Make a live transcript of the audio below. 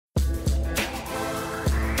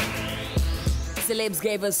celebs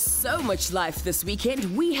gave us so much life this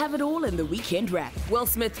weekend. We have it all in the Weekend Wrap. Will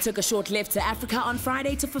Smith took a short left to Africa on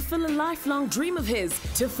Friday to fulfill a lifelong dream of his,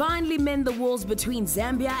 to finally mend the walls between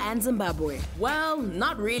Zambia and Zimbabwe. Well,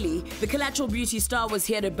 not really. The collateral beauty star was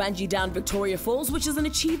here to bungee down Victoria Falls, which is an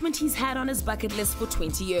achievement he's had on his bucket list for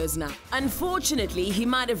 20 years now. Unfortunately, he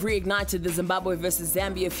might have reignited the Zimbabwe versus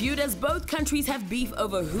Zambia feud, as both countries have beef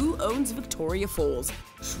over who owns Victoria Falls.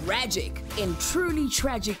 Tragic. In truly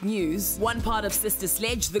tragic news, one part of Sister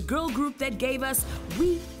Sledge, the girl group that gave us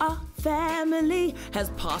We Are Family, has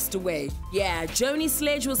passed away. Yeah, Joni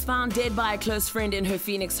Sledge was found dead by a close friend in her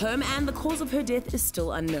Phoenix home, and the cause of her death is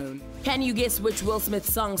still unknown. Can you guess which Will Smith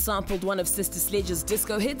song sampled one of Sister Sledge's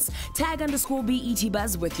disco hits? Tag_BET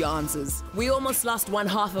Buzz with your answers. We almost lost one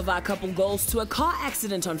half of our couple goals to a car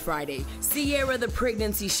accident on Friday. Sierra, the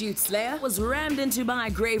pregnancy shoot slayer, was rammed into by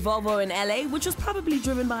a grey Volvo in LA, which was probably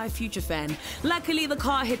driven by a Future fan. Luckily, the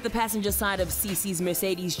car hit the passenger side of Cece's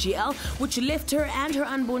Mercedes GL, which left her and her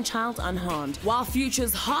unborn child unharmed. While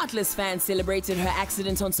Future's heartless fans celebrated her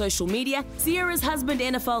accident on social media, Sierra's husband,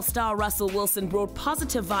 NFL star Russell Wilson, brought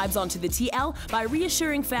positive vibes onto the TL by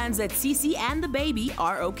reassuring fans that Cece and the baby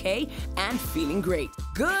are okay and feeling great.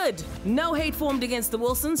 Good! No hate formed against the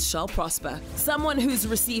Wilsons shall prosper. Someone who's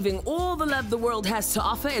receiving all the love the world has to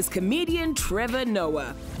offer is comedian Trevor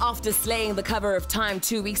Noah. After slaying the cover of Time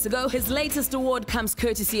 2 weeks ago, his latest award comes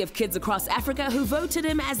courtesy of kids across Africa who voted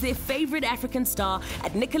him as their favorite African star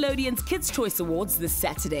at Nickelodeon's Kids' Choice Awards this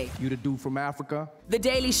Saturday. You the dude from Africa? The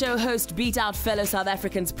Daily Show host beat out fellow South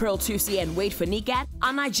Africans Pearl Thusi and Wait for Nikat,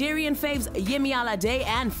 our Nigerian faves Yemi Alade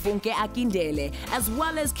and Funke Akindele, as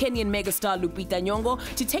well as Kenyan megastar Lupita Nyong'o,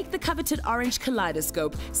 to take the coveted orange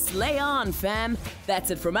kaleidoscope. Slay on, fam!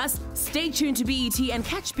 That's it from us. Stay tuned to BET and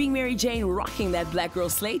catch Being Mary Jane rocking that black girl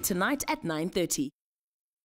slate tonight at 9:30.